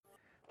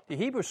The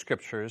Hebrew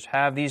Scriptures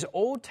have these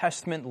Old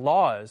Testament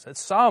laws that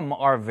some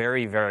are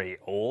very, very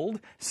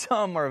old,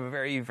 some are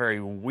very, very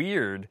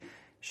weird.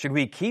 Should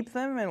we keep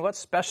them, and what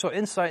special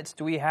insights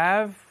do we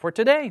have for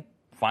today?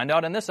 Find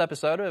out in this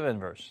episode of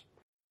Inverse.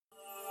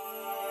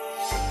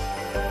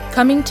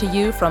 Coming to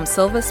you from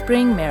Silver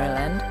Spring,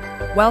 Maryland,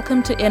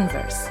 welcome to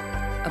Inverse,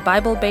 a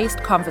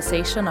Bible-based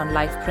conversation on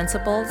life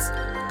principles,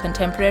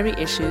 contemporary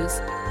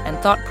issues, and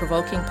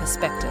thought-provoking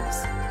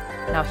perspectives.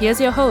 Now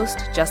here's your host,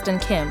 Justin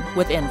Kim,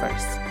 with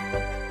Inverse.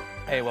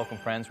 Hey, welcome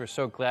friends. We're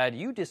so glad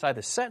you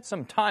decided to set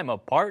some time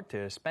apart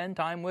to spend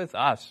time with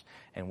us.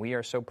 And we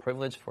are so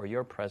privileged for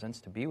your presence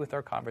to be with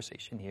our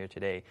conversation here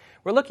today.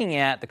 We're looking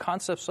at the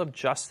concepts of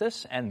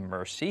justice and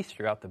mercy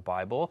throughout the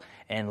Bible.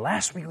 And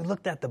last week we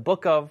looked at the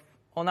book of,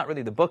 well, not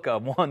really the book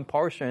of, one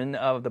portion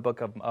of the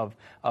book of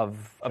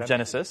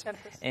Genesis.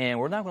 And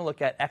we're now going to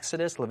look at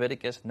Exodus,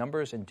 Leviticus,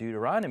 Numbers, and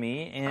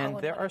Deuteronomy. And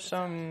there are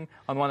some,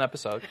 on one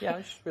episode.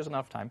 Yeah, there's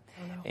enough time.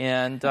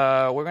 And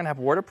we're going to have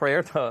a word of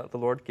prayer. The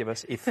Lord give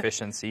us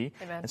efficiency.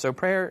 Amen. And so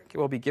prayer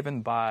will be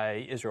given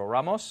by Israel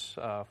Ramos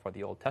for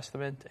the Old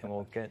Testament. And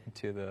we'll get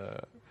into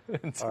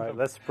All right,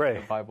 let's pray.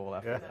 The Bible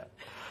after that.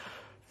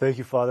 Thank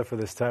you, Father, for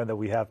this time that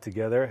we have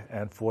together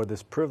and for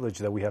this privilege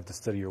that we have to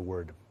study your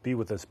word. Be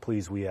with us,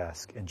 please, we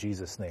ask. In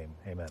Jesus' name,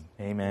 amen.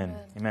 Amen.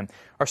 Amen.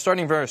 Our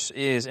starting verse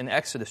is in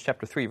Exodus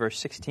chapter 3, verse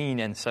 16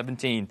 and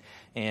 17.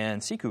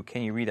 And Sikhu,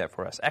 can you read that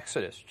for us?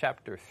 Exodus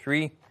chapter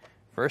 3,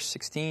 verse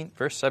 16,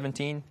 verse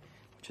 17,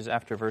 which is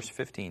after verse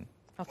 15.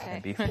 Okay.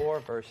 And before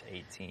verse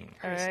 18.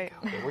 All right.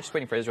 Okay, we're just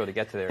waiting for Israel to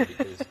get to there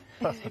because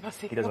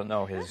he doesn't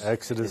know his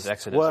Exodus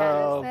Exodus.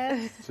 12.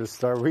 Just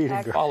start reading.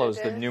 It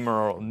follows the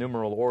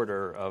numeral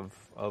order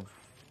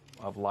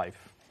of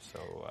life. So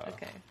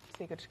Okay.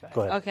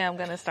 Go ahead. Okay, I'm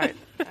going to start.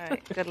 All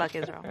right. Good luck,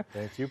 Israel.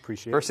 Thank you.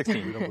 Appreciate Verse it.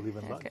 16. We don't believe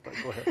in luck, but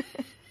go ahead.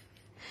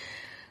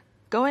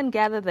 Go and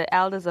gather the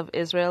elders of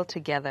Israel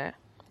together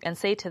and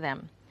say to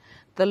them,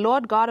 the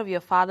Lord God of your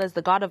fathers,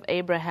 the God of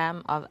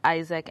Abraham, of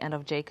Isaac, and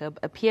of Jacob,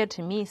 appeared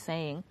to me,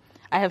 saying,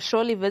 I have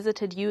surely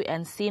visited you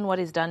and seen what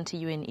is done to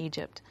you in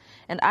Egypt.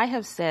 And I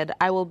have said,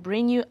 I will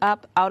bring you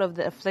up out of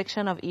the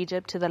affliction of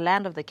Egypt to the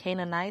land of the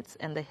Canaanites,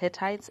 and the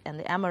Hittites, and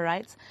the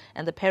Amorites,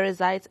 and the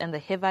Perizzites, and the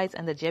Hivites,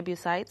 and the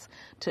Jebusites,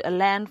 to a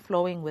land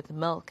flowing with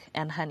milk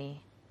and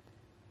honey.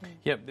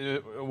 Yep,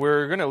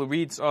 we're going to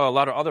read a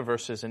lot of other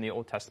verses in the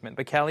Old Testament,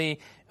 but Callie,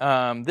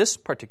 this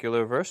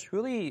particular verse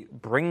really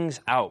brings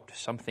out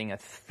something, a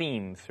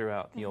theme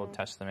throughout the Old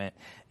Testament.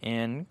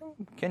 And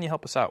can you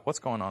help us out? What's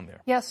going on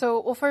there? Yeah,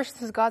 well, first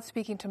this is God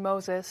speaking to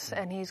Moses,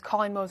 and he's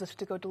calling Moses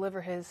to go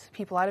deliver his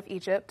people out of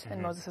Egypt,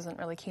 and Moses isn't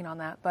really keen on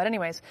that. But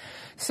anyways,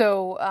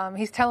 so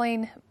he's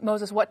telling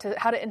Moses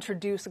how to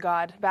introduce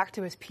God back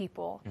to his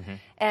people.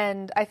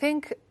 And I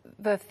think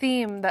the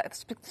theme that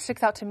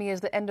sticks out to me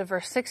is the end of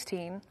verse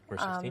 16.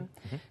 Verse 16.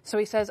 So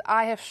he says,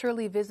 I have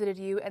surely visited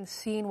you and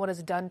seen what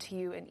is done to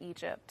you in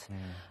Egypt.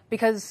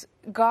 Because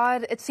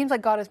it seems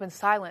like God has been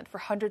silent for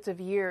hundreds of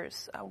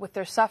years with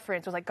their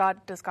suffering. So it's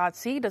like, does God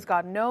see? Does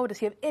God know? Does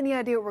he have any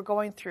idea what we're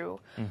going through?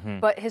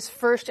 But his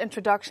first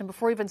introduction,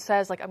 before he even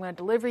says, like, I'm going to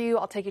deliver you,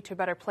 I'll take you to a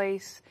better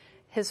place,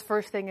 his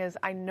first thing is,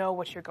 I know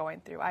what you're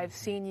going through. I've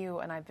seen you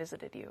and I've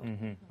visited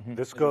you.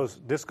 This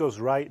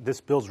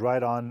builds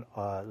right on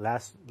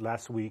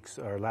last week's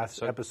or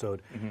last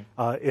episode.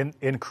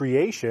 In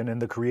creation, in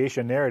the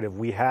creation narrative,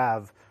 we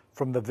have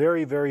from the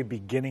very, very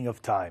beginning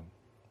of time,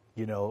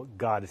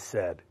 God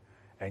said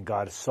and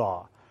God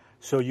saw.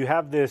 So you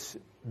have this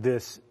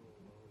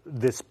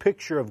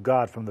picture of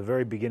God from the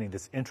very beginning,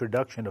 this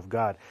introduction of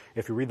God.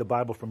 If you read the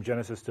Bible from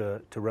Genesis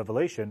to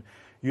Revelation,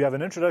 you have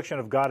an introduction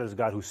of God as a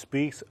God who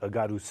speaks, a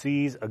God who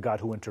sees, a God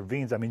who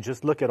intervenes. I mean,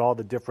 just look at all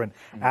the different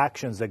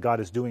actions that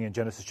God is doing in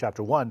Genesis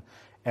chapter 1.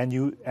 And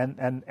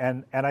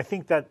I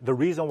think that the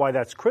reason why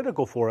that's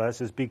critical for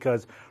us is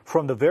because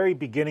from the very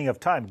beginning of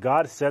time,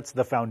 God sets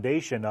the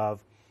foundation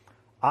of,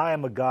 I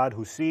am a God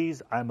who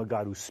sees, I am a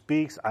God who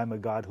speaks, I'm a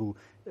God who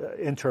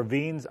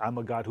intervenes, I'm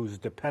a God who's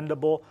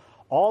dependable.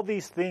 All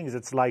these things,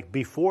 it's like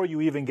before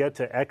you even get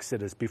to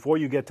Exodus, before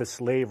you get to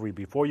slavery,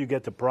 before you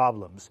get to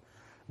problems,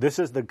 this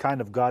is the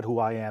kind of God who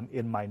I am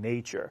in my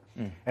nature.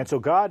 And so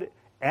God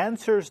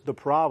answers the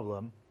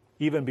problem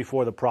even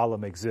before the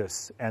problem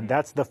exists. And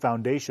that's the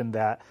foundation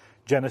that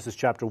Genesis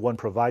chapter 1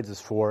 provides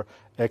us for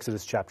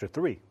Exodus chapter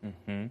 3.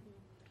 And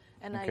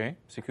Okay,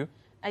 Sikhu?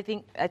 I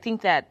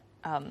think that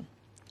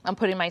I'm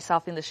putting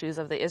myself in the shoes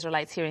of the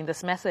Israelites hearing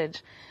this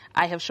message.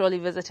 I have surely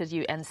visited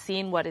you and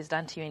seen what is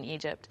done to you in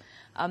Egypt.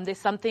 There's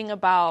something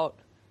about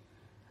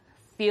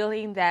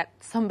feeling that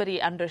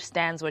somebody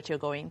understands what you're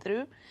going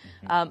through,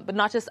 but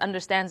not just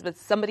understands, but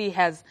somebody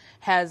has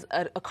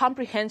a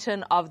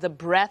comprehension of the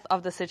breadth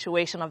of the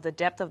situation, of the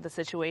depth of the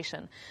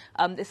situation.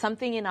 There's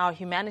something in our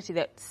humanity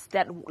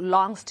that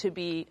longs to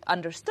be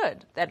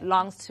understood, that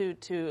longs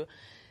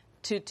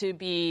to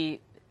be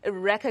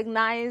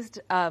recognized,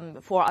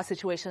 for our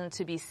situation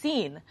to be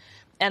seen.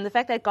 And the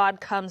fact that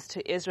God comes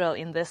to Israel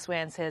in this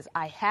way and says,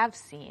 I have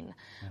seen,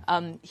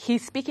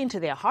 he's speaking to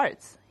their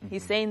hearts.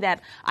 He's saying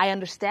that I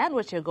understand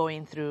what you're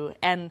going through.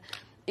 And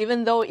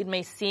even though it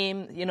may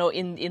seem,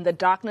 in the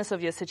darkness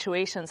of your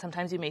situation,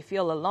 sometimes you may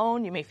feel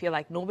alone, you may feel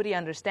like nobody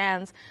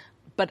understands,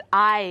 but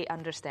I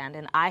understand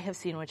and I have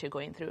seen what you're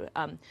going through.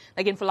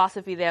 Like in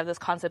philosophy, they have this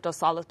concept of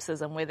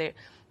solipsism, where the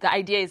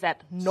idea is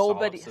that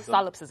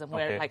solipsism,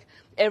 where like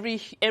every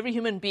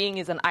human being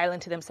is an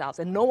island to themselves,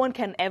 and no one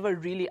can ever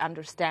really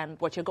understand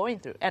what you're going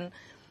through. And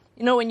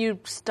when you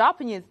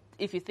stop and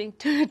if you think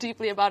too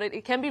deeply about it,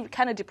 it can be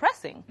kind of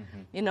depressing.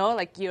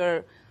 Like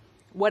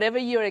whatever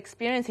you're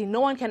experiencing,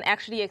 no one can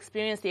actually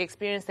experience the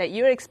experience that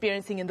you're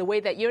experiencing in the way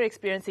that you're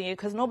experiencing it,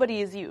 because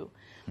nobody is you.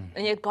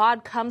 And yet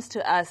God comes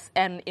to us,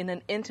 and in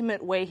an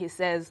intimate way, he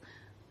says,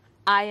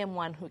 I am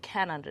one who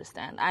can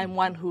understand. I am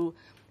one who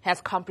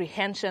has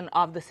comprehension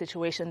of the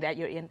situation that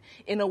you're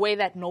in a way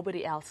that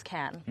nobody else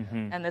can.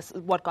 And this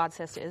is what God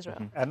says to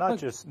Israel. And not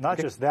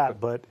just that,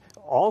 but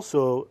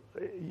also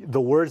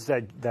the words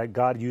that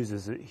God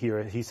uses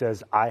here. He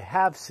says, I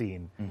have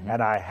seen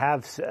and I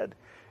have said.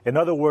 In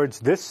other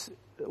words,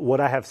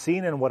 what I have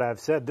seen and what I have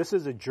said, this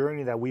is a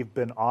journey that we've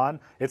been on.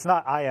 It's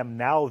not I am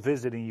now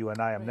visiting you and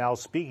I am now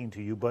speaking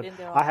to you, but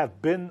I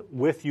have been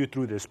with you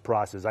through this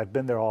process. I've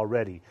been there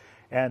already.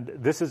 And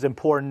this is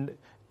important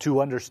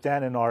to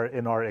understand in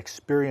our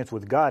experience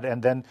with God.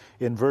 And then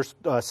in verse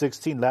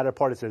 16, latter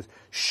part, it says,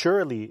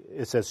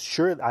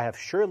 I have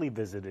surely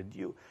visited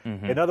you.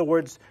 In other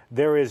words,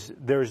 there is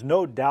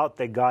no doubt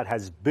that God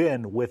has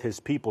been with his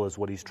people, is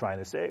what he's trying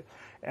to say.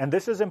 And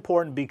this is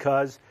important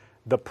because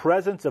the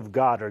presence of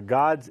God, or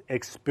God's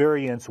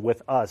experience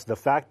with us, the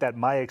fact that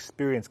my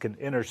experience can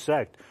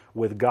intersect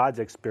with God's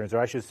experience, or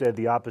I should say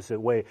the opposite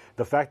way,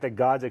 the fact that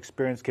God's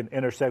experience can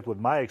intersect with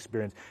my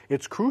experience,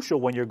 it's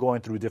crucial when you're going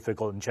through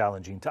difficult and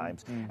challenging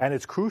times. And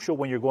it's crucial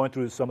when you're going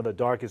through some of the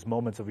darkest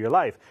moments of your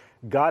life.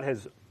 God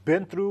has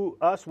been through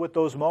us with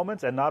those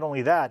moments, and not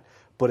only that,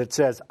 but it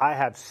says, I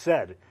have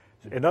said.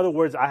 In other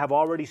words, I have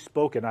already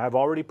spoken. I have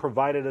already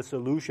provided a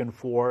solution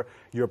for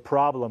your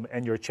problem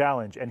and your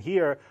challenge. And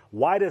here,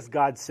 why does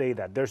God say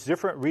that? There's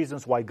different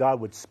reasons why God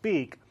would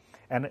speak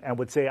and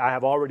would say, I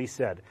have already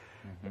said.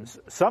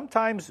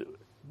 Sometimes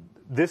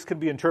this can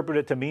be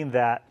interpreted to mean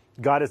that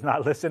God is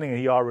not listening and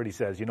he already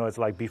says. It's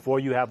like before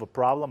you have a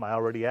problem, I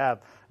already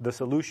have the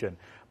solution.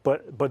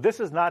 But this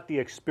is not the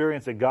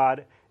experience that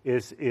God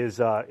is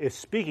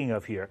speaking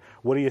of here.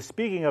 What he is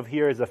speaking of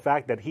here is the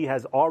fact that he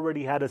has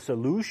already had a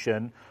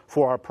solution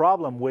for our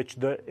problem, which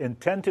the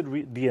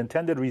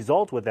intended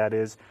result with that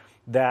is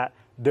that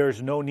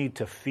there's no need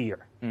to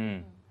fear.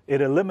 It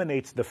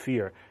eliminates the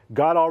fear.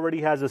 God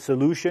already has a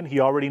solution.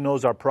 He already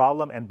knows our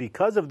problem. And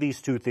because of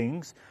these two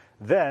things,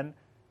 then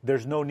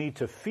there's no need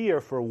to fear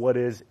for what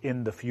is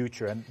in the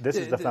future. And this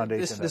is the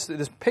foundation.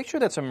 This picture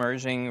that's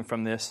emerging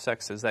from this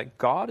text is that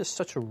God is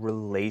such a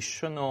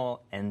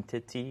relational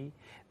entity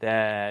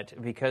that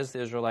because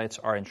the Israelites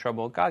are in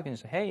trouble, God can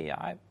say, hey,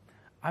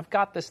 I've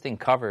got this thing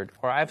covered,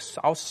 or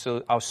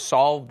I'll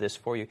solve this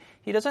for you.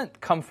 He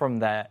doesn't come from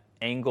that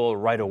angle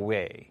right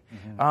away.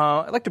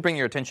 I'd like to bring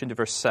your attention to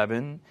verse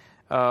 7,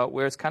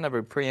 where it's kind of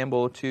a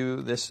preamble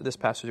to this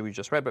passage we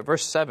just read. But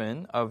verse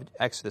 7 of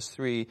Exodus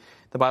 3,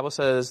 the Bible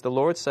says, the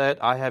Lord said,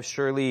 I have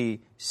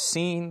surely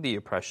seen the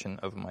oppression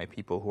of my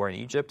people who are in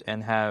Egypt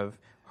and have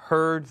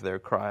heard their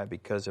cry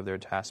because of their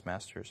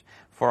taskmasters,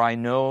 for I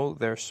know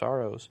their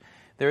sorrows.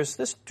 There's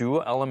this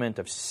dual element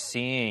of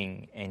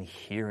seeing and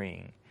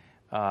hearing.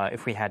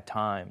 If we had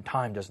time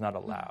does not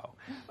allow.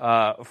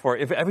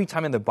 If every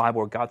time in the Bible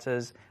where God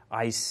says,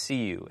 I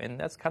see you, and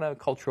that's kind of a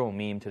cultural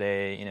meme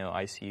today,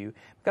 I see you.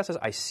 God says,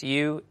 I see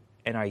you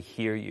and I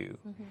hear you.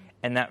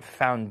 And that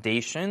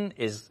foundation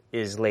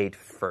is laid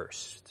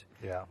first.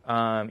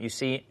 Yeah. You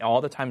see,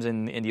 all the times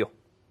in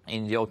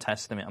the Old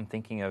Testament, I'm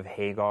thinking of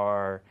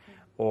Hagar,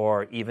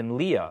 or even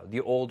Leah, the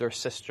older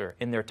sister,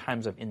 in their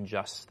times of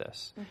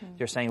injustice.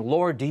 They're saying,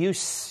 Lord, do you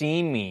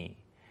see me?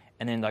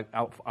 And then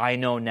I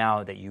know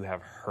now that you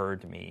have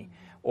heard me.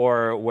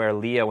 Or where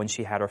Leah, when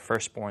she had her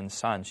firstborn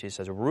son, she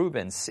says,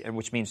 Reuben,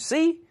 which means,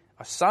 see,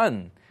 a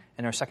son.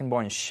 And her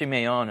secondborn,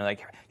 Shimeon,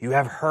 you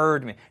have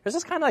heard me. There's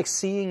this kind of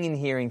seeing and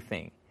hearing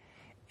thing.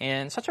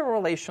 And such a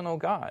relational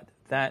God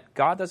that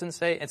God doesn't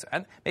say,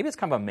 maybe it's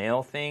kind of a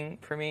male thing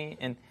for me.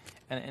 And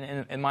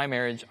in my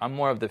marriage, I'm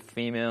more of the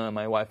female and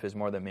my wife is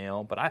more the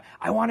male. But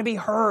I want to be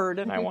heard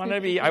and I want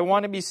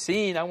to be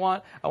seen. I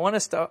want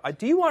to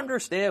do you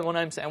understand what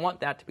I'm saying? I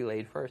want that to be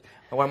laid first.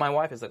 But when my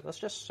wife is like, let's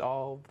just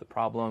solve the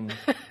problem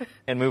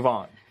and move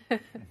on. And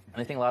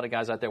I think a lot of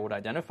guys out there would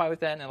identify with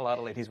that, and a lot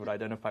of ladies would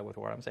identify with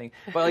what I'm saying.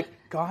 But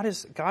God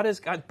is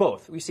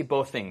both. We see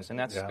both things, and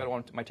that's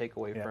my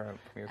takeaway from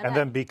your. And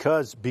then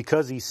because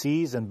he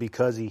sees and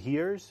because he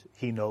hears,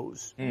 he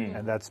knows,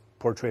 and that's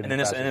portrayed. And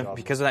then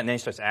because of that, then he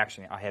starts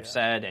actioning. I have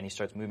said, and he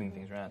starts moving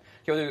things around.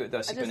 The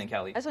Sikhu and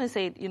Callie. I just want to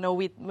say,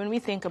 when we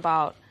think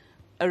about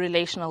a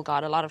relational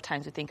God, a lot of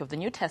times we think of the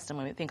New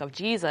Testament. We think of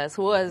Jesus,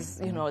 who was,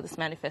 this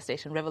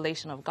manifestation,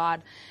 revelation of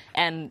God,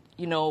 and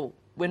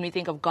when we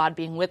think of God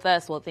being with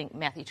us, we'll think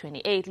Matthew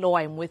 28, Lo,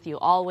 I'm with you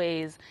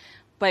always.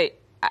 But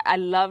I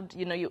loved,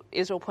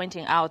 Israel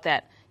pointing out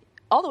that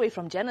all the way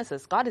from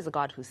Genesis, God is a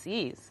God who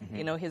sees.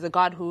 He's a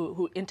God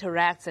who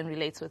interacts and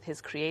relates with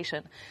his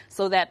creation.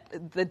 So that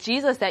the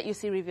Jesus that you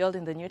see revealed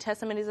in the New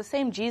Testament is the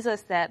same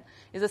Jesus that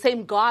is the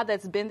same God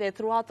that's been there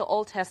throughout the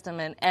Old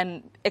Testament,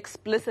 and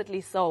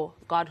explicitly so,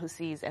 God who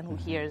sees and who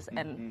hears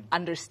and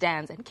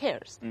understands and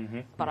cares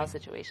about our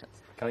situations.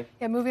 Callie?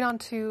 Yeah, moving on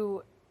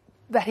to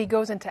that he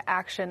goes into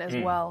action as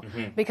well.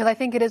 Because I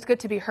think it is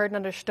good to be heard and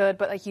understood,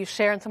 but like you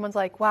share and someone's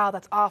like, wow,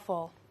 that's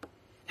awful.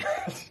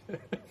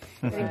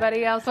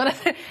 Anybody else want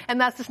to? And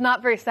that's just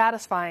not very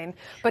satisfying.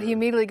 But he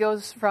immediately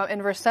goes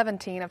in verse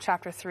 17 of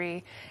chapter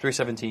 3.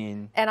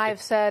 3:17. And I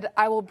have said,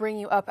 I will bring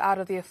you up out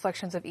of the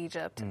afflictions of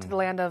Egypt, to the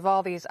land of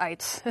all these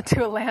ites,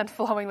 to a land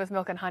flowing with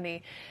milk and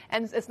honey.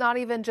 And it's not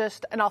even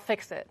just, and I'll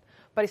fix it.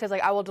 But he says,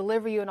 like, I will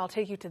deliver you and I'll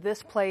take you to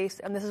this place,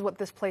 and this is what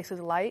this place is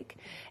like.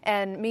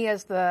 And me,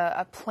 as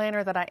a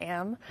planner that I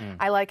am,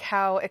 I like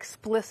how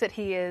explicit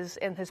he is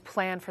in his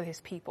plan for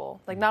his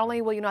people. Like, not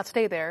only will you not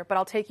stay there, but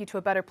I'll take you to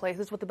a better place.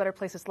 This is what the better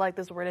place is like.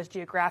 This is where it is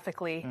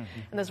geographically,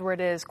 and this is where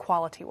it is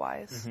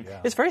quality-wise.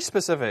 Yeah. It's very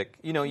specific.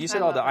 You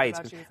said all the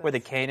ites, where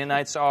the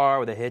Canaanites are,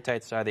 where the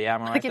Hittites are, the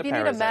Amorites, like the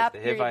Perizzites,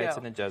 the Hivites,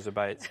 and the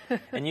Jebusites.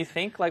 And you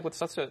think, like, with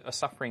such a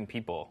suffering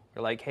people,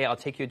 you're like, hey, I'll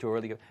take you to a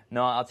really good...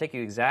 No, I'll take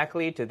you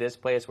exactly to this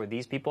place where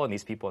these people and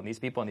these people and these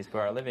people and these people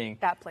are living.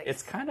 That place.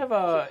 It's kind of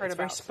it's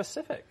very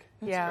specific.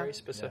 It's very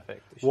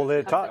specific. Yeah. Well,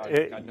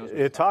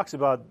 it talks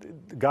about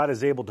God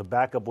is able to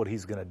back up what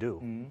he's going to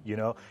do.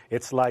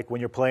 It's like when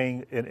you're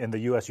playing in the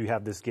U.S., you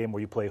have this game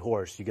where you play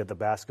horse. You get the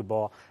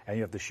basketball and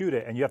you have to shoot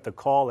it, and you have to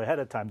call ahead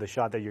of time the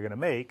shot that you're going to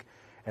make.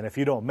 And if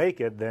you don't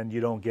make it, then you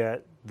don't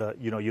get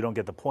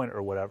the point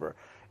or whatever.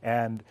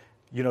 And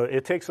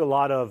it takes a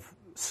lot of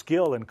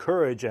skill and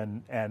courage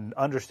and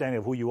understanding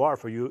of who you are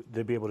for you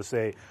to be able to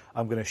say,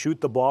 I'm going to shoot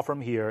the ball from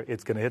here.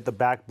 It's going to hit the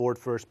backboard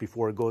first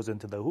before it goes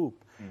into the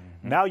hoop.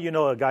 Now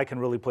a guy can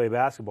really play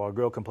basketball, a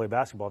girl can play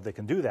basketball if they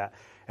can do that.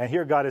 And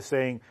here God is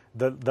saying,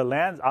 the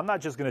land, I'm not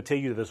just going to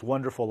take you to this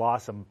wonderful,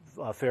 awesome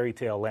fairy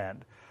tale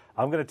land.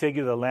 I'm going to take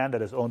you to the land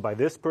that is owned by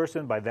this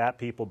person, by that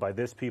people, by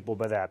this people,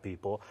 by that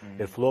people.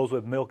 It flows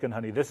with milk and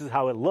honey. This is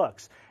how it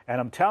looks.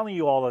 And I'm telling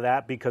you all of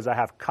that because I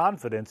have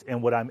confidence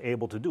in what I'm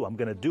able to do. I'm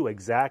going to do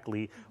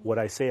exactly what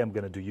I say I'm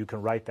going to do. You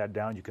can write that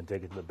down. You can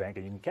take it to the bank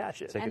and you can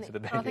cash it. Take it to the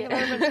bank. I don't think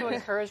I've ever been too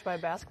encouraged by a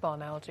basketball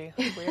analogy.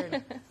 It's weird.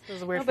 This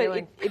is a weird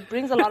feeling. It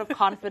brings a lot of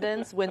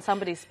confidence when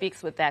somebody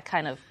speaks with that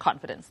kind of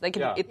confidence. Like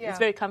it's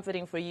very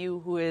comforting for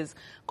you who is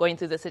going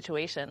through the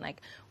situation.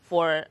 Like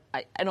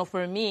I know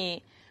for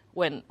me,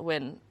 when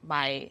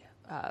my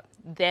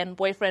then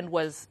boyfriend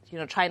was,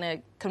 trying to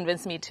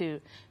convince me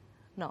to,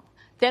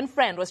 then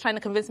friend was trying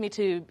to convince me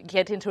to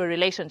get into a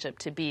relationship,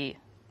 to be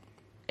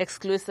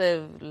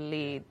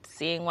exclusively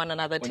seeing one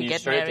another, to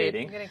get married.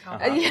 Dating.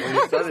 When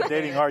you started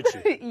dating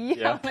Archie.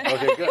 Yeah.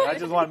 Okay, good. I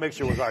just want to make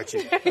sure it was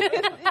Archie.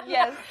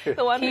 Yes,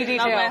 the one who's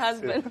not my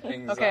husband.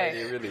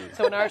 Anxiety relief.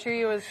 So when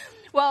Archie was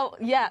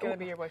going to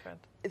be your boyfriend,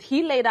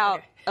 he laid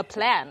out a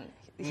plan.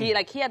 He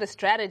had a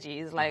strategy.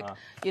 He's like,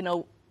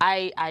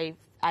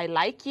 I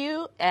like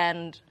you,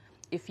 and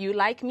if you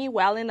like me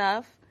well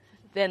enough,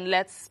 then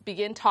let's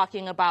begin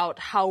talking about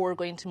how we're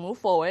going to move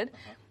forward.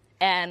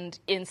 And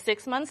in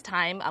 6 months'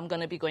 time, I'm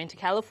going to be going to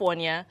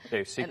California.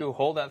 Okay, Sikhu,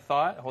 hold that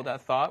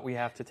thought. We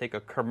have to take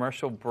a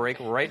commercial break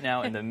right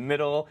now in the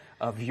middle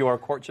of your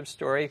courtship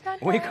story.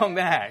 When we come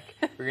back,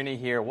 we're going to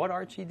hear what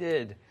Archie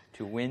did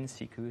to win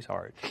Sikhu's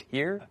heart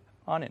here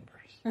on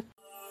Inverse.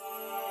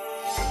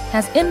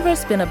 Has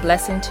Inverse been a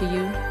blessing to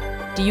you?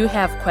 Do you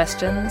have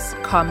questions,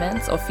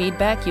 comments, or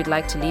feedback you'd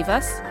like to leave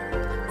us?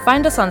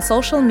 Find us on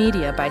social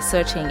media by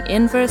searching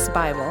Inverse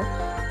Bible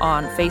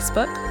on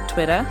Facebook,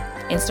 Twitter,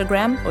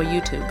 Instagram, or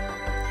YouTube.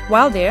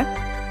 While there,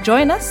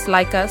 join us,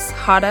 like us,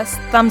 heart us,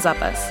 thumbs up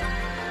us.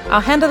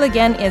 Our handle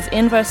again is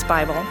Inverse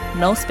Bible,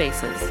 no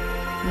spaces.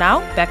 Now,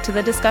 back to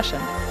the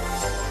discussion.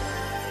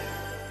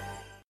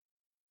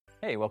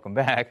 Hey, welcome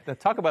back. To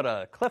talk about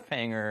a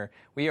cliffhanger,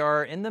 we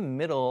are in the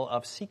middle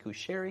of Sikhu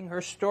sharing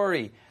her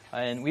story.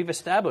 And we've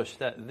established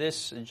that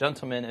this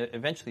gentleman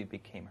eventually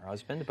became her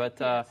husband, but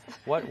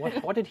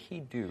what did he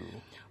do?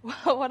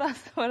 Well, what I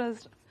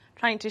was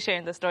trying to share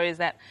in the story is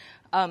that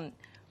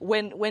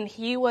when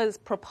he was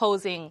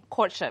proposing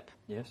courtship,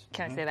 yes,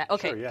 can I say that?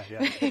 Okay, sure,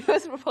 yeah. He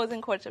was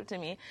proposing courtship to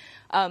me.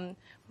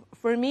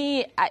 For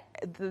me,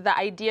 the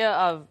idea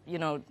of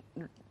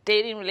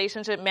dating,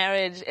 relationship,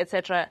 marriage,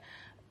 etc.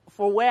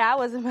 For where I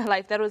was in my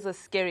life, that was a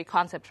scary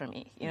concept for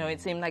me. It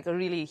seemed like a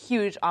really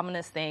huge,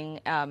 ominous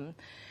thing.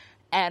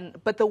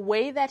 But the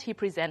way that he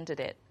presented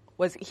it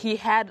was he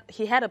had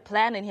a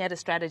plan and he had a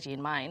strategy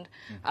in mind.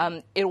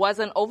 It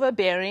wasn't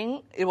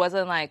overbearing. It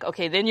wasn't like,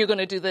 okay, then you're going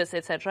to do this,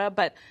 etc.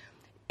 But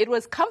it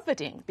was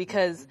comforting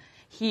because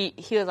he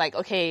was like,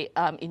 okay,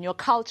 in your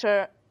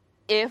culture,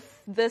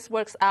 if this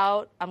works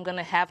out, I'm going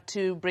to have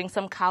to bring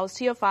some cows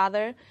to your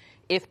father.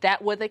 If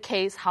that were the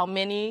case, how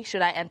many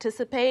should I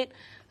anticipate?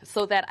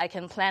 so that I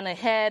can plan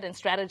ahead and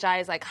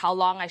strategize like how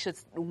long I should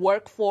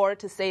work for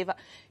to save.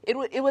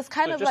 It was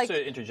kind of just like...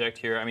 to interject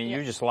here, I mean,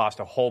 you just lost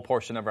a whole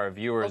portion of our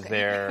viewers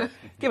there.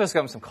 Give us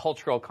some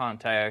cultural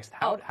context.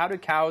 How do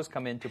cows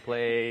come into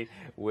play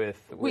with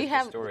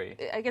the story?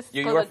 I guess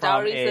you for the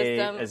dowry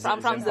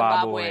system, from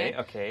Zimbabwe.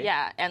 Okay.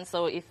 Yeah, and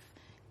so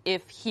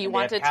if he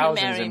wanted to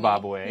marry in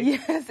Zimbabwe.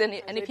 Yes, and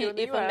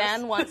if a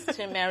man wants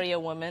to marry a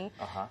woman,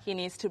 he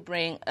needs to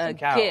bring a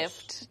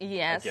gift,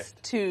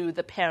 to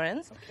the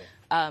parents.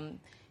 Okay.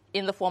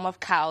 In the form of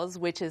cows,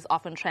 which is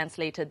often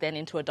translated then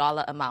into a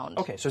dollar amount.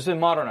 Okay, so it's been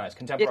modernized,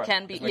 contemporary. It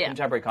can be,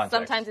 contemporary context.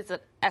 Sometimes it's an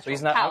actual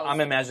cows.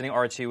 I'm imagining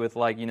Archie with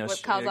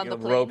cows on the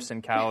plane. Ropes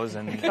and cows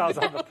and cows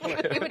on the plane.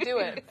 He would do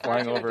it.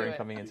 Flying over and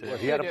coming into it.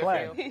 He had a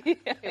plan. He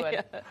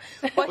would.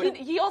 But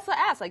he also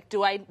asked, like,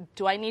 do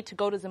I need to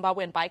go to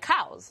Zimbabwe and buy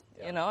cows?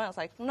 Yeah. And I was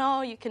like,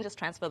 no, you can just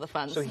transfer the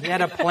funds. So he had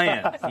a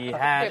plan. He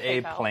had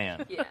a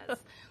plan. Yes.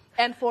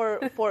 And for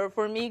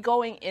me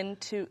going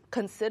into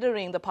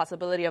considering the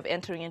possibility of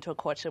entering into a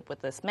courtship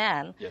with this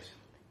man,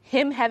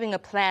 him having a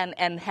plan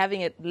and having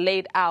it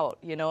laid out,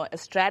 a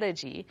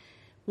strategy,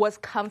 was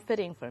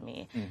comforting for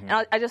me. Mm-hmm.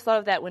 And I just thought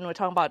of that when we're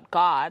talking about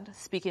God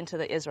speaking to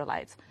the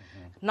Israelites.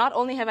 Mm-hmm. Not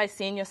only have I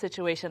seen your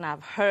situation,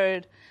 I've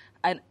heard,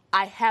 and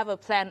I have a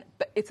plan,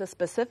 but it's a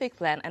specific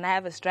plan, and I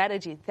have a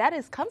strategy. That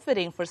is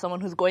comforting for someone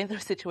who's going through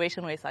a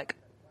situation where it's like,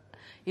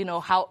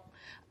 how...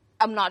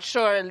 I'm not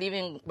sure,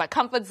 leaving my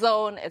comfort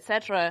zone,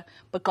 etc.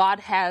 But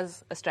God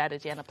has a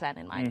strategy and a plan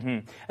in mind.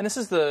 Mm-hmm. And this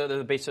is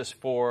the basis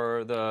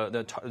for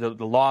the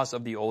laws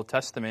of the Old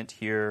Testament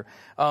here.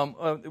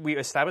 We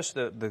established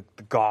the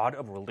God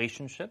of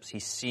relationships.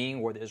 He's seeing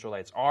where the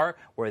Israelites are,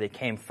 where they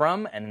came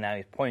from, and now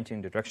he's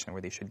pointing the direction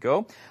where they should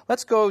go.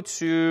 Let's go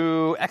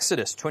to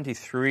Exodus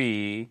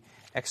 23.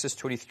 Exodus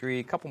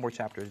 23, a couple more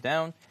chapters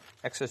down.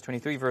 Exodus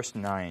 23, verse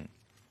 9.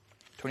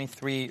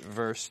 23,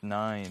 verse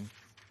 9.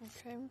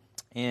 Okay.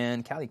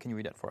 And Callie, can you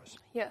read that for us?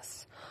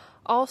 Yes.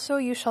 Also,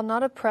 you shall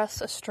not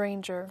oppress a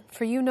stranger,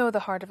 for you know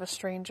the heart of a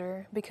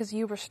stranger, because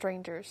you were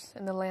strangers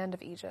in the land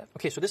of Egypt.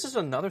 Okay, so this is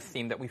another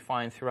theme that we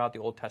find throughout the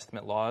Old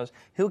Testament laws.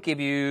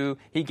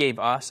 He gave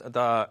us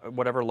the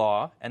whatever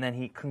law, and then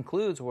he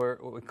concludes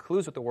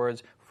with the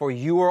words, for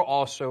you are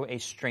also a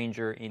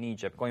stranger in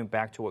Egypt, going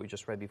back to what we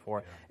just read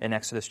before in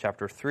Exodus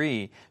chapter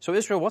 3. So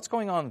Israel, what's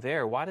going on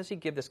there? Why does he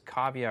give this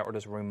caveat or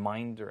this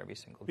reminder every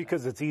single time?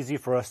 Because it's easy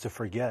for us to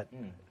forget.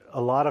 A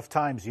lot of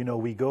times,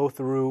 we go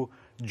through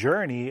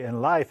journey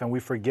in life and we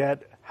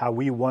forget how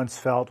we once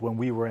felt when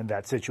we were in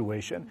that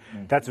situation.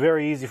 Mm-hmm. That's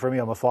very easy for me.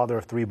 I'm a father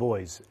of 3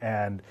 boys,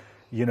 and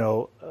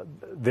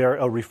they're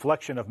a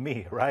reflection of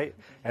me, right?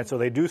 And so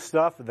they do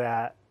stuff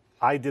that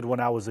I did when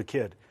I was a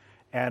kid.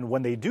 And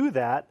when they do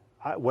that,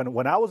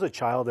 when I was a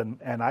child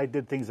and I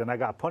did things and I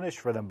got punished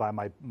for them by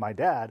my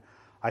dad,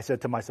 I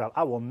said to myself,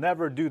 I will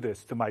never do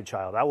this to my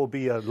child. I will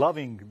be a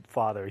loving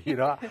father,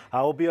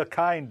 I will be a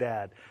kind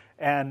dad.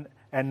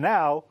 And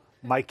now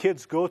my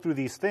kids go through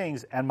these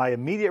things, and my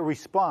immediate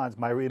response,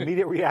 my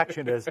immediate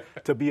reaction is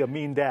to be a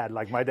mean dad,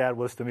 like my dad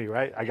was to me,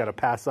 right? I got to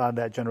pass on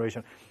that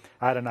generation.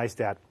 I had a nice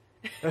dad.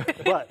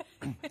 But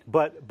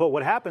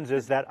what happens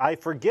is that I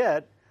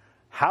forget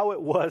how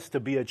it was to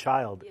be a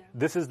child. Yeah.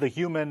 This is the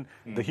human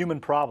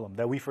problem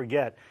that we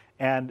forget.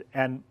 And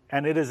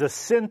it is a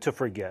sin to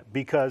forget,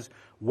 because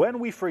when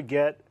we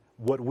forget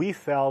what we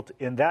felt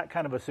in that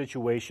kind of a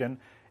situation,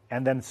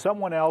 and then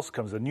someone else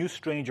comes, a new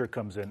stranger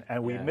comes in,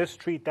 and we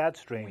mistreat that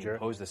stranger. We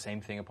impose the same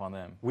thing upon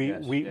them.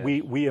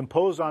 We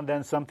impose on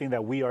them something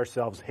that we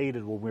ourselves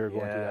hated when we were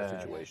going through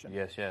that situation.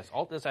 Yes.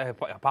 All this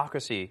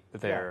hypocrisy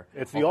there.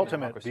 Yeah. It's the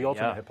ultimate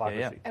hypocrisy.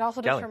 Yeah. It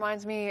also just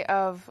reminds me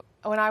of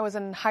when I was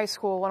in high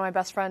school. One of my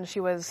best friends, she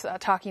was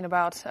talking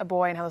about a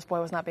boy and how this boy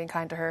was not being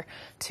kind to her,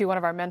 to one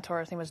of our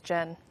mentors. His name was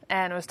Jen,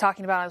 and was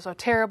talking about it was so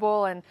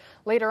terrible. And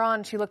later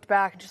on, she looked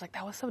back and she's like,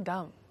 "That was so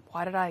dumb.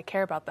 Why did I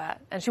care about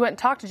that?" And she went and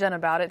talked to Jen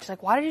about it. She's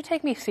like, "Why did you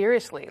take me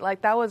seriously?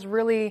 Like, that was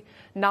really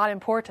not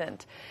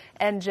important."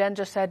 And Jen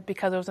just said,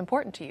 because it was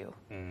important to you.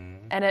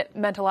 Mm-hmm. And it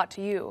meant a lot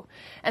to you.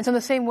 And so in the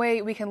same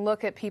way, we can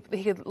look at people,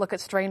 he could look at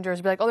strangers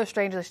and be like, oh, they're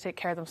strangers, they should take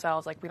care of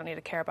themselves. Like, we don't need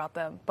to care about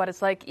them. But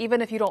it's like,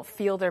 even if you don't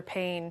feel their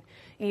pain,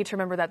 you need to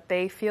remember that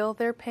they feel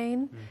their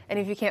pain. Mm-hmm. And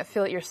if you can't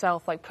feel it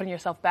yourself, like putting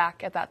yourself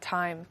back at that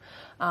time.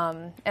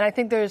 And I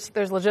think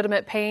there's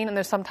legitimate pain, and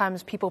there's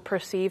sometimes people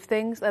perceive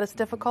things that it's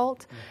difficult,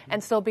 mm-hmm.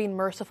 and still being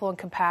merciful and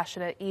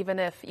compassionate, even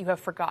if you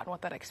have forgotten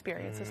what that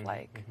experience is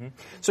like. Mm-hmm.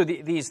 So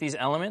these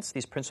elements,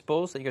 these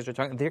principles that you guys are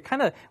talking, they're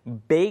kind of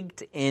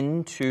baked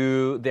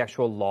into the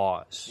actual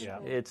laws. Yeah.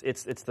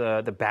 It's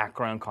the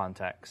background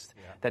context.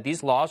 Yeah. That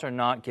these laws are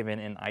not given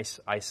in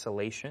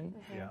isolation.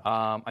 Mm-hmm.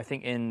 Yeah. I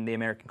think in the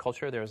American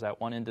culture, there was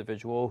that one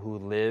individual who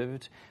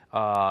lived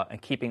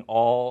and keeping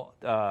all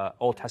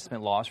Old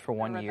Testament laws for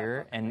 1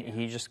 year, and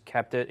he just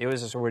kept it. It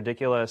was just a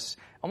ridiculous,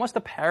 almost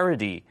a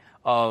parody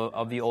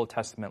of the Old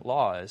Testament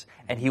laws,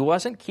 and he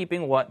wasn't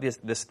keeping what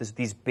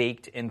these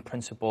baked-in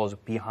principles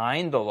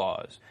behind the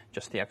laws,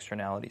 just the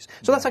externalities.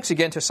 So let's actually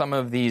get into some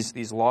of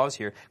these laws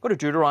here. Go to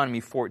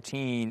Deuteronomy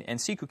 14, and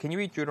Sikhu, can you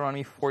read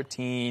Deuteronomy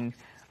 14,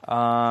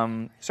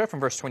 Start from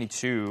verse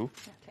 22,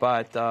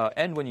 but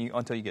end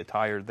until you get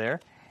tired there.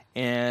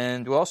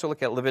 And we'll also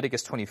look at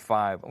Leviticus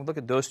 25. We'll look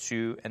at those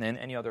two, and then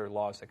any other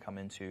laws that come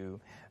into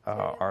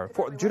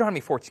Deuteronomy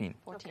 14.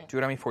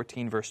 Deuteronomy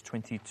 14, verse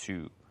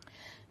 22.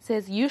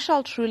 Says, "You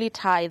shall truly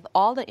tithe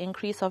all the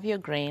increase of your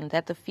grain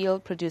that the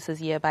field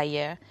produces year by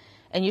year.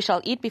 And you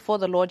shall eat before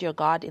the Lord your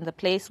God in the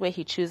place where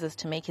he chooses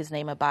to make his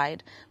name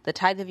abide, the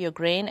tithe of your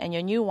grain and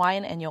your new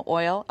wine and your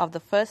oil, of the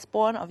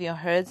firstborn of your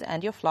herds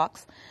and your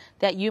flocks,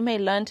 that you may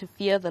learn to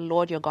fear the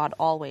Lord your God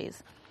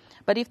always.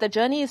 But if the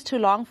journey is too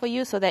long for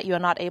you so that you are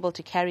not able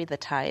to carry the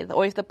tithe,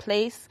 or if the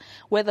place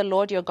where the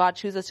Lord your God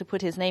chooses to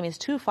put his name is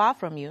too far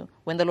from you,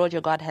 when the Lord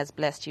your God has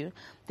blessed you,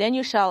 then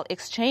you shall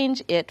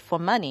exchange it for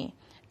money.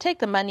 Take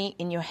the money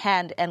in your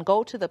hand and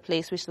go to the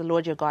place which the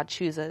Lord your God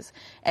chooses,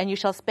 and you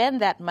shall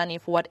spend that money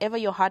for whatever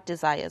your heart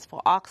desires,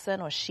 for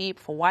oxen or sheep,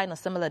 for wine or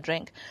similar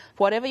drink,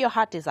 for whatever your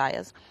heart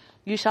desires.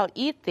 You shall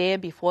eat there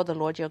before the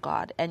Lord your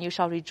God, and you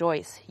shall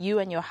rejoice, you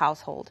and your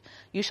household.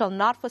 You shall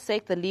not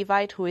forsake the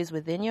Levite who is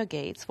within your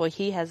gates, for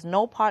he has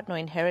no part nor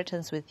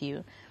inheritance with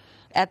you.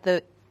 At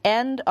the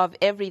end of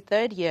every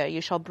 3rd year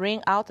you shall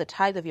bring out the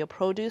tithe of your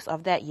produce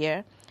of that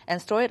year, and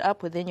store it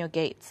up within your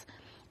gates.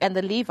 And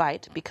the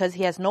Levite, because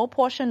he has no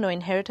portion nor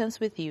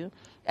inheritance with you,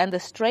 and the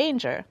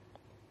stranger,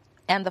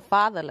 and the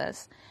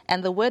fatherless,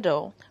 and the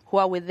widow, who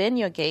are within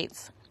your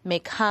gates, may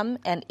come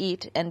and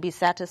eat and be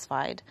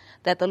satisfied,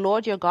 that the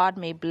Lord your God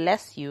may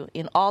bless you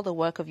in all the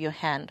work of your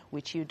hand,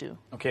 which you do."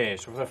 Okay,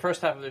 so for the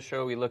first half of the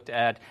show, we looked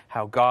at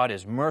how God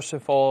is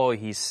merciful,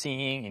 he's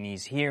seeing and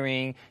he's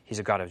hearing, he's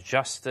a God of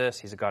justice,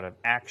 he's a God of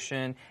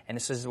action, and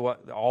this is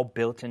what all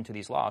built into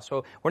these laws.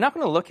 So we're not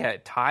going to look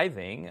at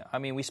tithing. I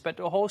mean, we spent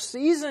a whole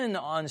season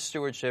on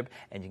stewardship,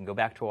 and you can go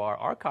back to our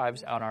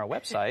archives on our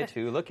website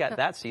to look at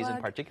that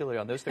season, particularly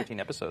on those 13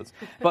 episodes.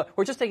 But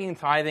we're just taking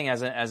tithing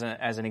as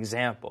an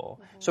example.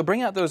 So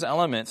bring out those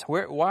elements.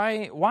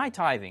 Why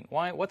tithing?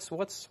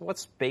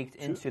 What's baked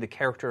into the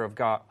character of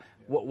God?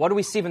 What do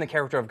we see in the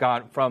character of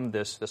God from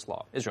this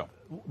law? Israel.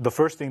 The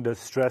first thing to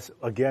stress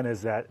again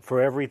is that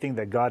for everything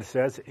that God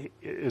says,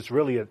 it's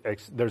really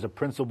there's a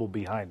principle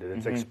behind it.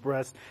 It's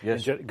expressed.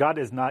 Yes. God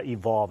is not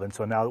evolved, and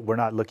so now we're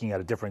not looking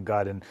at a different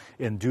God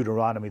in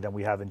Deuteronomy than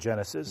we have in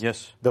Genesis.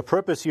 Yes. The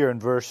purpose here in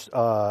verse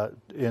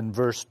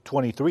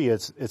 23,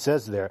 it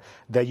says there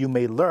that you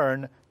may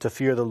learn to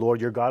fear the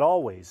Lord your God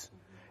always.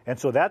 And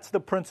so that's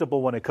the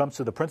principle when it comes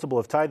to the principle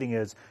of tithing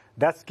is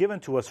that's given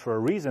to us for a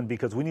reason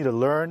because we need to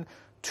learn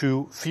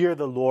to fear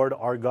the Lord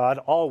our God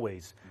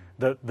always.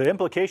 The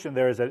implication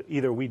there is that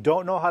either we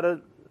don't know how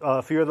to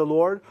fear the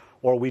Lord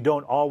or we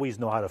don't always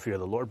know how to fear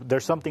the Lord.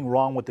 There's something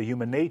wrong with the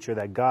human nature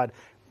that God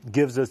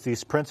gives us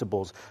these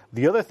principles.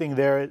 The other thing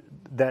there,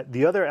 that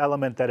the other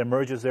element that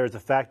emerges there is the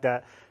fact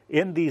that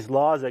in these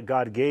laws that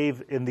God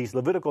gave, in these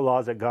Levitical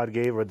laws that God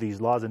gave or these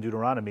laws in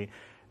Deuteronomy,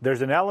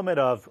 there's an element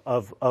of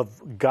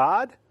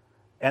God,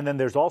 and then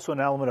there's also an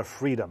element of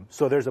freedom.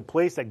 So there's a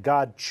place that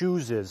God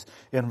chooses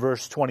in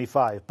verse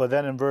 25. But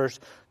then in verse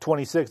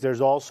 26,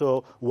 there's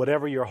also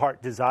whatever your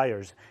heart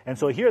desires. And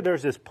so here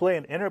there's this play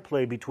and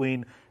interplay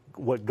between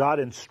what God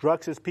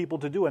instructs his people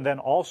to do and then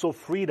also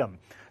freedom.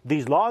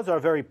 These laws are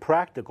very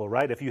practical,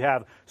 right? If you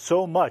have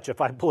so much,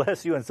 if I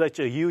bless you in such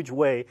a huge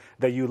way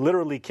that you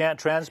literally can't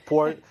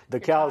transport the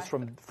cows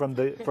from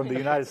the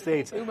United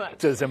States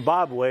to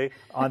Zimbabwe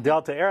on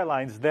Delta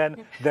Airlines,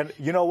 then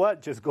you know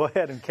what? Just go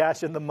ahead and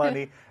cash in the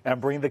money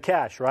and bring the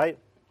cash, right?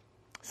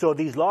 So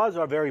these laws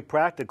are very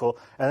practical.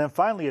 And then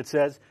finally it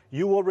says,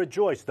 you will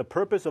rejoice. The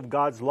purpose of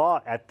God's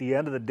law at the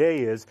end of the day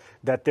is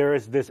that there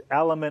is this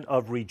element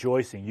of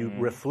rejoicing. You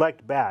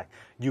reflect back.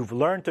 You've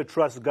learned to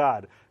trust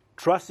God.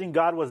 Trusting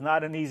God was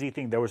not an easy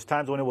thing. There was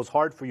times when it was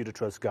hard for you to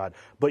trust God.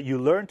 But you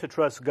learned to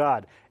trust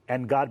God,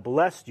 and God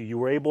blessed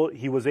you.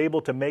 He was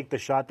able to make the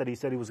shot that he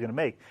said he was going to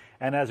make.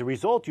 And as a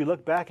result, you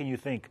look back and you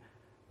think,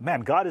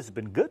 man, God has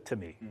been good to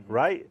me,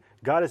 right?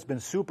 God has been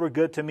super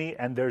good to me,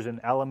 and there's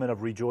an element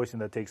of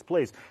rejoicing that takes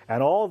place.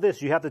 And all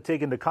this, you have to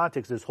take into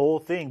context this whole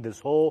thing, this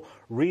whole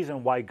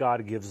reason why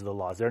God gives the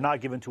laws. They're not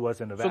given to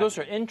us in a vacuum. So those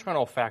are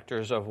internal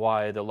factors of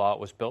why the law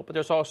was built, but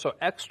there's also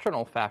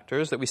external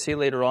factors that we see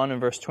later on in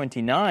verse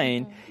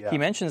 29. He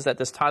mentions that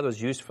this tithe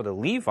was used for the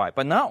Levite,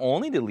 but not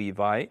only the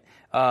Levite,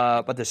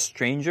 but the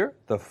stranger,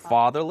 the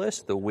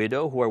fatherless, the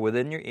widow who are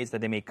within your gates,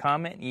 that they may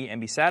come and eat and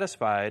be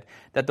satisfied,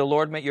 that the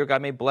Lord your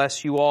God may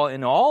bless you all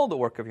in all the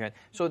work of your hand.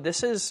 So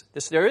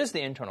there is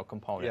the internal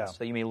components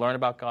that you may learn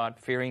about God,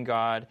 fearing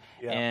God,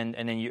 and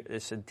then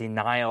it's a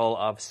denial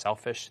of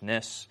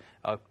selfishness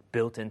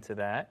built into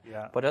that.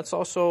 Yeah. But that's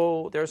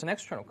also, there's an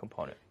external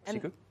component.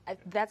 And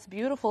that's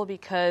beautiful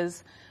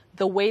because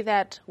the way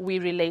that we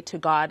relate to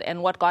God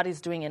and what God is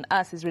doing in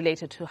us is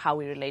related to how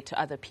we relate to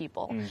other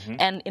people.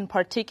 And in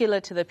particular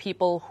to the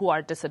people who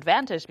are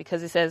disadvantaged,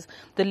 because it says,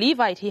 the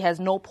Levite, he has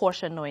no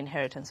portion, no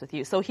inheritance with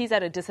you. So he's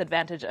at a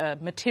disadvantage, a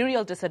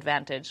material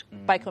disadvantage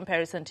by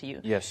comparison to you.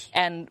 Yes.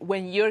 And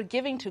when you're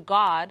giving to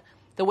God,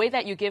 the way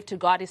that you give to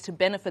God is to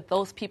benefit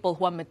those people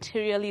who are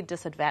materially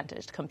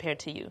disadvantaged compared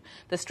to you.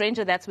 The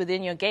stranger that's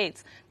within your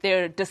gates,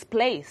 they're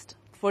displaced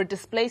for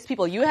displaced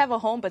people. You have a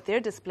home, but they're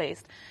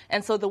displaced.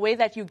 And so the way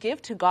that you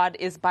give to God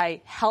is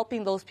by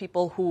helping those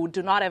people who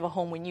do not have a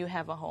home when you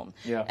have a home.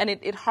 Yeah. And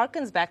it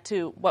harkens back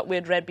to what we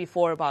had read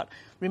before about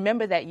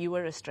remember that you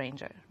were a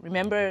stranger.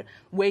 Remember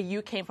where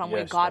you came from,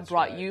 where God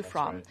brought you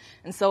from. Right.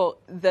 And so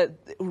the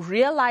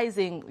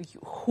realizing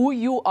who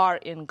you are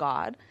in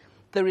God,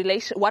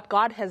 what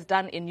God has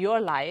done in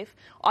your life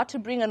ought to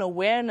bring an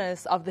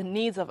awareness of the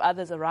needs of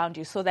others around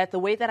you, so that the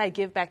way that I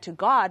give back to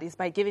God is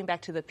by giving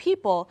back to the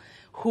people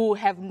who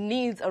have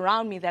needs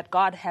around me that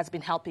God has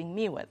been helping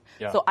me with.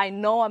 Yeah. So I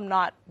know I'm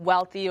not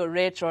wealthy or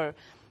rich or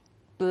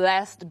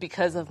blessed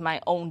because of my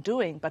own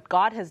doing, but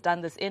God has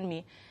done this in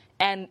me.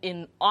 And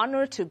in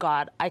honor to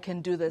God, I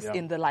can do this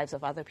in the lives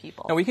of other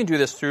people. Now, we can do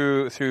this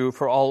through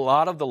for a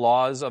lot of the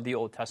laws of the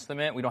Old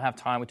Testament. We don't have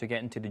time to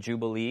get into the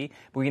Jubilee,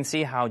 but we can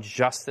see how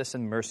justice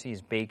and mercy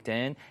is baked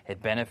in.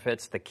 It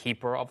benefits the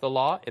keeper of the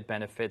law. It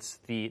benefits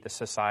the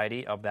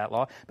society of that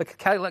law. But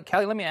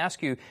Callie, let me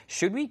ask you,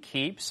 should we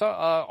keep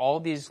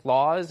all these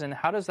laws, and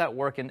how does that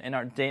work in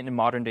our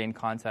modern day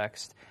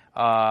context?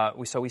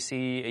 We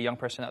see a young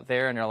person out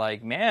there and they're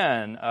like,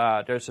 man,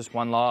 there's this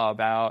one law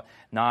about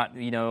not,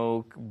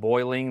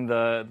 boiling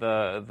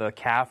the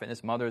calf in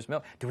its mother's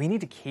milk. Do we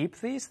need to keep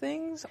these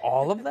things,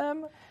 all of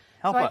them?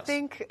 Help us. I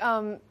think,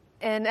 the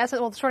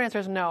short answer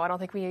is no. I don't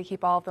think we need to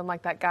keep all of them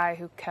like that guy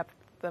who kept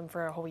them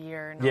for a whole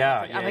year.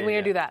 I don't think we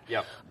need to do that.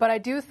 Yep. But I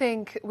do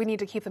think we need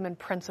to keep them in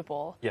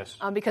principle. Yes.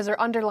 Because they're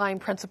underlying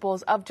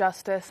principles of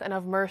justice and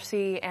of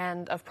mercy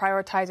and of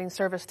prioritizing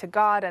service to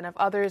God and of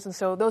others. And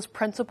so those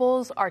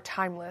principles are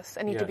timeless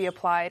and need to be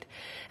applied.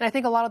 And I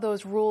think a lot of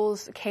those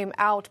rules came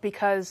out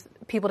because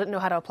people didn't know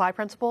how to apply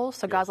principles.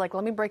 So God's like,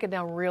 let me break it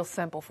down real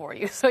simple for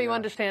you so you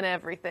understand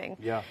everything.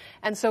 Yeah.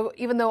 And so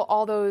even though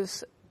all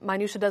those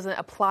minutia doesn't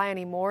apply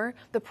anymore,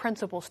 the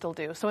principles still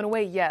do. So in a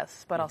way,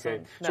 yes, but also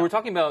no. So we're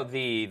talking about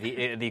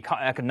the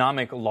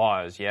economic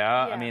laws,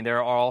 yeah? I mean, there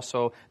are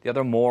also the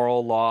other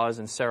moral laws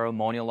and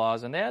ceremonial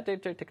laws, and they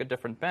take a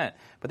different bent.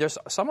 But there's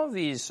some of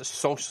these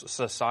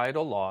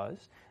societal laws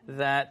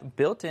that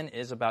built in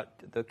is about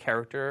the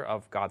character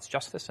of God's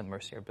justice and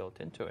mercy are built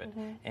into it.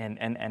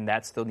 And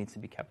that still needs to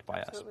be kept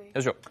by us.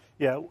 Israel.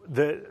 Yeah,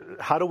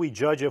 how do we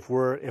judge if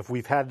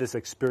we've had this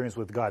experience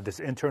with God, this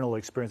internal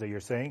experience that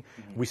you're saying?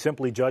 We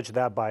simply judge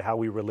that by how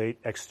we relate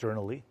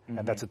externally,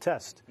 and that's a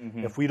test.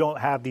 If we don't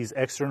have these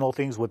external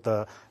things with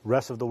the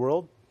rest of the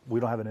world,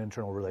 we don't have an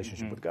internal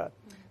relationship with God.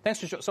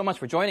 Thanks so much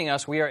for joining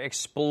us. We are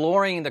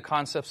exploring the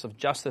concepts of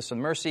justice and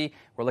mercy.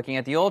 We're looking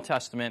at the Old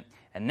Testament.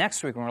 And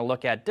next week, we're going to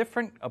look at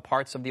different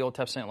parts of the Old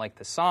Testament, like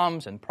the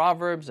Psalms and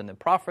Proverbs and the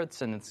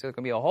Prophets. And it's going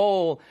to be a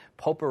whole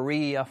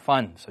potpourri of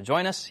fun. So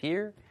join us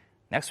here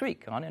next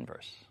week on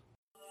Inverse.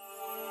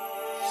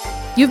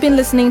 You've been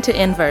listening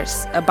to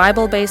Inverse, a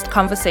Bible-based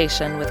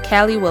conversation with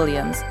Callie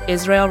Williams,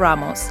 Israel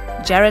Ramos,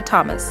 Jared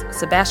Thomas,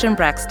 Sebastian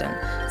Braxton,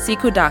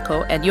 Sikhu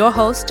Daco, and your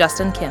host,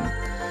 Justin Kim.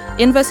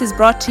 Inverse is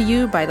brought to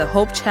you by the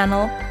Hope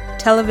Channel,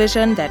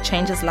 television that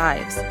changes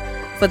lives.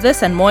 For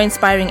this and more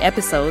inspiring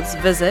episodes,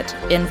 visit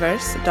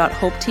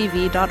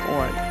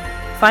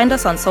inverse.hopetv.org. Find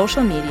us on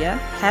social media,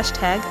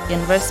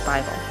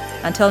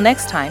 #InverseBible. Until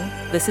next time,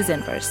 this is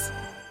Inverse.